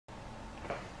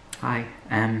Hi,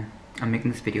 I'm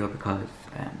making this video because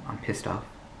I'm pissed off,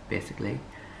 basically,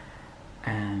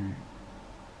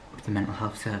 with the mental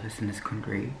health service in this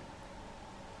country.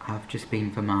 I've just been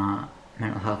for my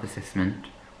mental health assessment.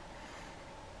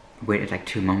 Waited like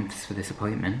 2 months for this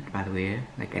appointment, by the way.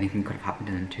 Like, anything could have happened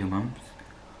in 2 months.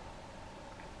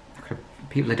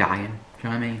 People are dying, do you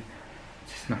know what I mean?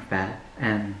 It's just not fair.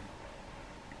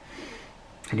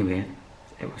 Anyway,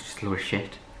 it was just a load of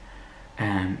shit.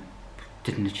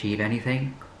 Didn't achieve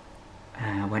anything.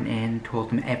 Went in,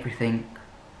 told them everything,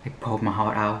 like poured my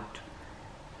heart out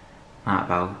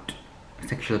about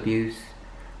sexual abuse,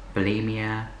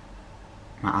 bulimia,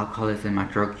 my alcoholism, my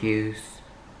drug use,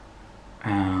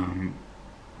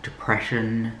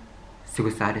 depression,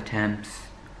 suicide attempts,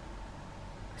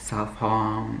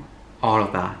 self-harm, all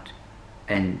of that,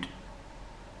 and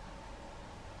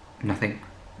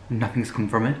nothing's come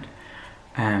from it.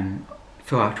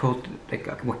 So I told, like,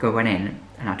 I went in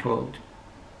and I told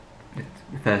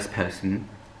the first person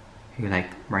who like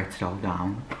writes it all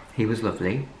down. He was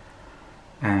lovely.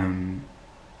 I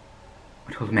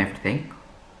told him everything,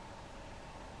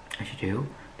 as you do.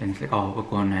 Then he's like, oh, we're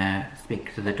going to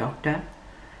speak to the doctor.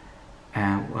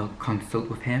 We'll consult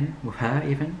with him, with her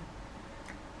even.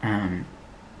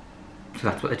 So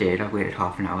that's what I did. I waited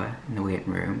half an hour in the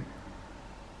waiting room.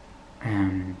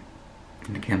 And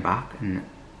they came back and,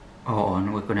 oh,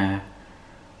 and we're going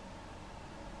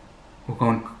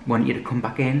want you to come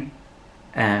back in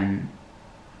and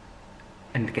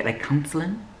get like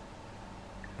counselling.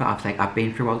 But I was like, I've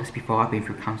been through all this before. I've been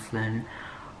through counselling,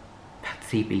 had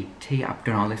CBT, I've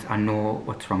done all this. I know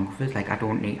what's wrong with it. Like, I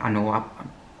don't need, I know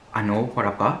what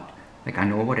I've got. Like, I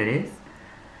know what it is.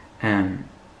 And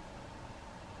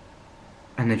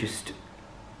they just,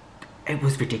 it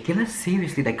was ridiculous,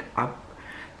 seriously. Like, the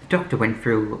doctor went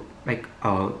through, like,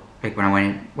 oh, like when I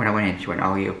went in, she went,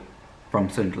 oh, you're from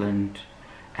Sunderland,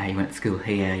 you went to school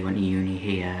here, you went to uni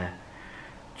here,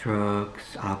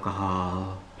 drugs,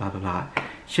 alcohol, blah blah blah.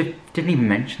 She didn't even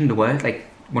mention the word, like,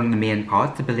 one of the main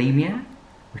parts of bulimia,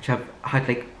 which I've had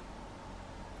like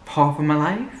half of my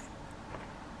life.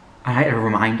 I had to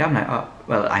remind her, I'm like, oh,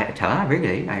 well, I had to tell her,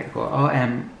 really. I had to go, oh,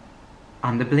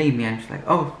 I'm the bulimia, and she's like,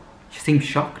 oh, she seems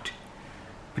shocked,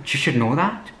 but you should know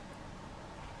that.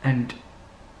 And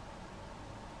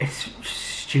it's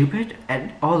stupid,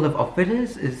 and all I've offered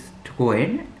is to go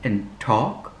in and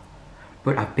talk.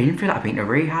 But I've been through that. I've been to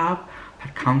rehab, I've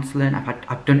had counselling,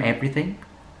 I've done everything.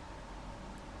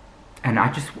 And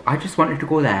I just wanted to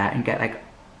go there and get like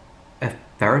a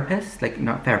therapist, like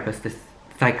not therapist, a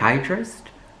psychiatrist,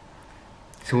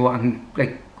 so I can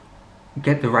like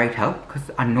get the right help, because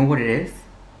I know what it is.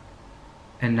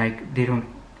 And like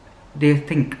they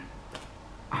think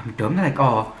I'm dumb. They're like,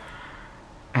 oh,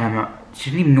 she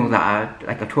didn't even know that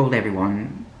I told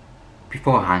everyone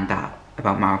beforehand that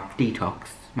about my detox,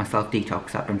 my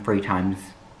self-detox. I've done 3 times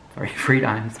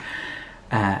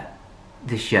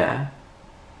this year.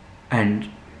 And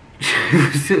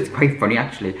it's quite funny,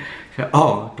 actually. She's like,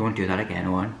 oh, don't do that again,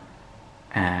 Owen.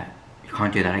 You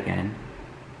can't do that again.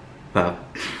 But,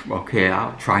 okay,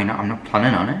 I'll try not, I'm not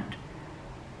planning on it.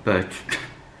 But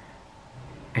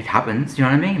it happens, you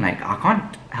know what I mean? Like, I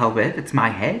can't help it, it's my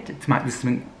head. There's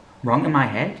something wrong in my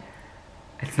head.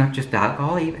 It's not just the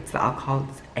alcohol, it's the alcohol,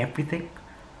 it's everything.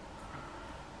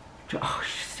 Oh,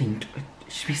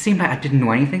 she seemed like I didn't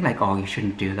know anything, like, oh, you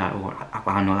shouldn't do that, or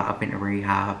I know that I've been to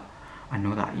rehab, I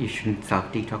know that you shouldn't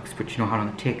self-detox, but you know how long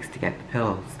it takes to get the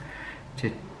pills,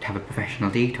 to have a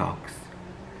professional detox.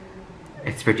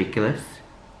 It's ridiculous.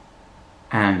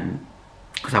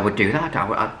 Because I would do that.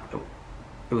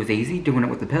 It was easy doing it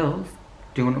with the pills,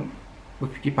 doing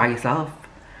it by yourself.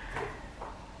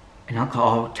 And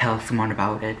alcohol, tell someone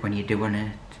about it when you're doing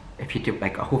it. If you do,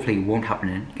 like, hopefully it won't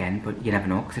happen again, but you never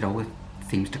know, because it always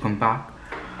seems to come back.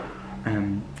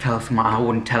 Tell someone. I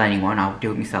wouldn't tell anyone, I would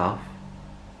do it myself.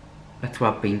 That's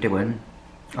what I've been doing.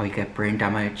 Oh, you get brain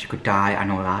damage, you could die, I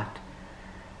know that.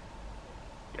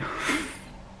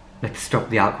 Let's stop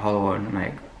the alcohol one. I'm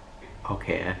like,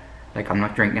 okay, like, I'm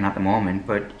not drinking at the moment,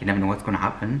 but you never know what's gonna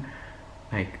happen.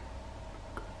 Like,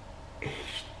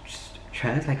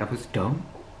 just like, I was dumb.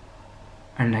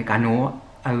 And like, I know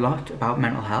a lot about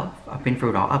mental health. I've been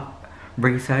through it all. I've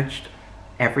researched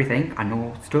everything. I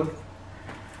know stuff.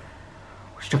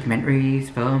 Watched documentaries,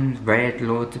 films, read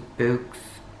loads of books.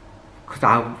 Because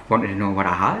I wanted to know what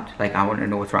I had. Like, I wanted to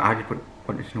know what's wrong. I just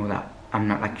wanted to know that I'm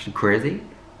not actually crazy.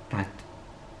 That,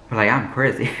 well, I am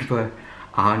crazy, but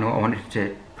I know I wanted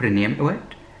to put a name to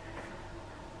it.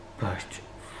 But,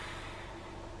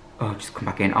 oh, just come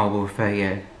back in, oh, we'll refer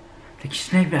you. Like,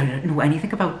 she didn't know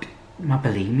anything about my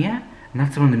bulimia, and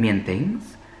that's one of the main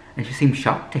things. and she seemed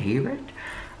shocked to hear it.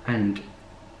 And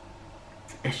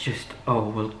it's just,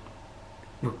 oh,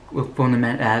 we'll phone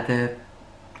the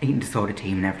eating disorder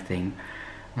team and everything.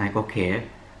 Like, okay,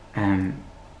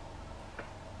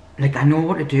 like, I know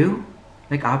what to do.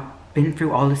 Like, I've been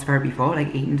through all this therapy before,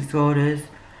 like eating disorders,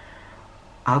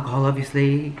 alcohol,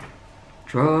 obviously,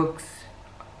 drugs.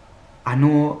 I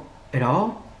know it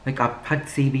all. Like, I've had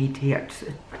CBT. It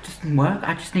just doesn't work.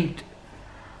 I just need,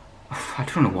 I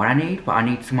don't know what I need, but I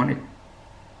need someone to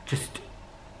just,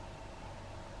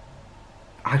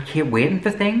 I keep waiting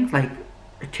for things. Like,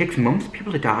 it takes months.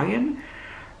 People are dying.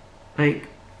 Like,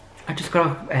 I just got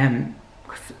off,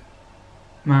 cause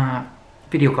my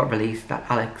video got released that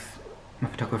Alex, my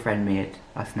photographer friend, made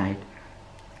last night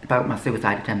about my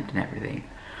suicide attempt and everything.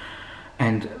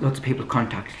 And lots of people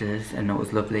contacted us, and it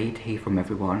was lovely to hear from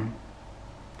everyone,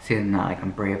 saying that, like,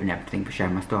 I'm brave and everything for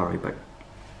sharing my story. But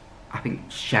I think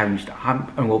sharing,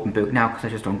 I'm an open book now because I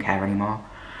just don't care anymore.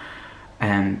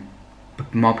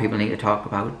 But more people need to talk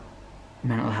about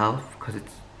mental health because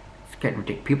it's getting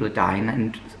ridiculous. People are dying,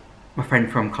 and my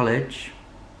friend from college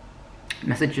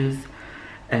messages,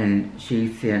 and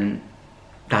she's saying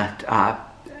that our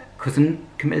cousin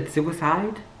committed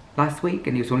suicide last week,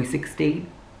 and he was only 16.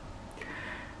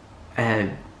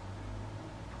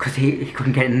 Because he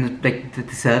couldn't get in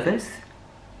the service,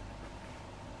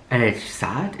 and it's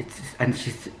sad. And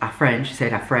she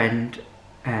said our friend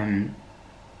had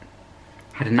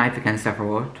a knife against her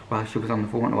throat while she was on the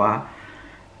phone to her,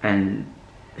 and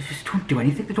they just don't do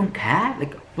anything. They don't care.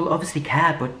 Like, well, obviously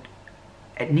care, but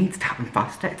it needs to happen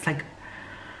faster. It's like,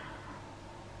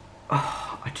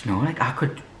 oh, I don't know. Like, I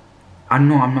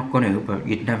know I'm not gonna, but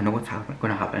you'd never know what's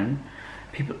gonna happen.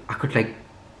 I could, like,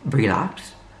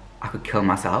 relapse. I could kill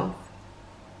myself,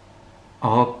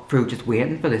 or through just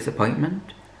waiting for this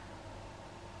appointment.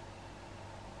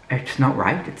 It's not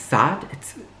right. It's sad.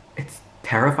 It's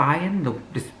terrifying.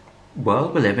 This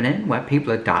world we're living in, where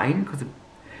people are dying because of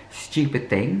stupid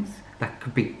things that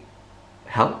could be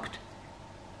helped.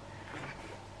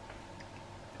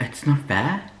 It's not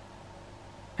fair.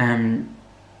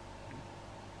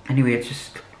 Anyway, it's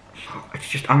just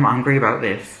I'm angry about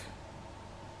this,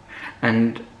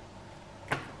 and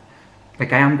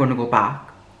like, I am going to go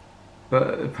back,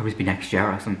 but it'll probably be next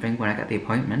year or something when I get the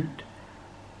appointment.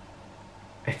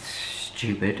 It's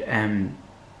stupid. I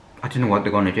don't know what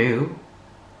they're going to do.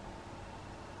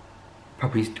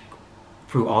 Probably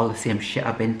through all the same shit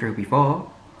I've been through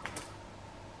before.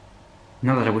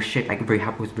 Not that I was shit, like,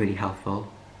 rehab was really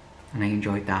helpful, and I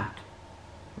enjoyed that.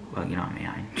 Well, you know what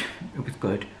I mean, it was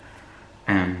good.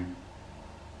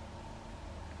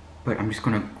 But I'm just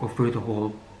gonna go through the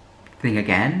whole thing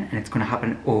again, and it's gonna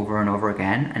happen over and over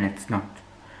again, and it's not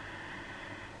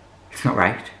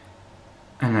right.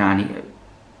 And then I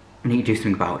need to do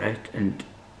something about it, and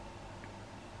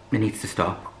it needs to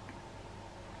stop.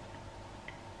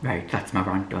 Right, that's my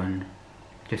rant done.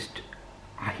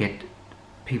 I hate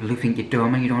people who think you're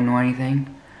dumb and you don't know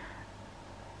anything.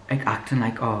 Like, acting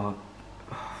like, I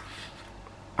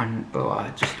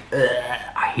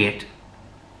hate.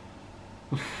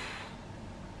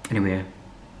 Anyway,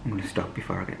 I'm gonna stop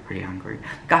before I get really angry.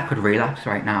 Like, I could relapse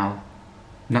right now.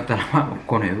 Not that I'm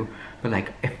gonna, but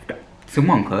like, if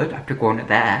someone could, after going to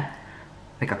there,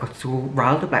 like, I got so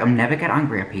riled up. Like, I'll never get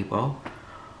angry at people.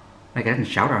 Like, I didn't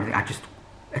shout or anything. I just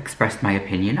expressed my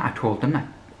opinion. I told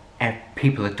them that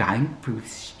people are dying through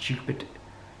this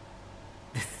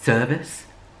service.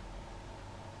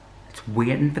 It's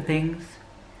waiting for things.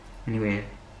 Anyway,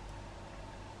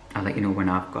 I'll let you know when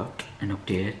I've got an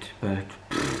update, but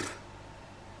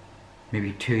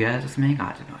maybe 2 years or something.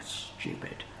 I don't know, it's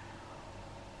stupid.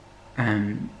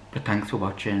 But thanks for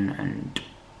watching, and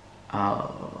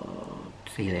I'll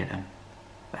see you later.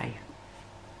 Bye.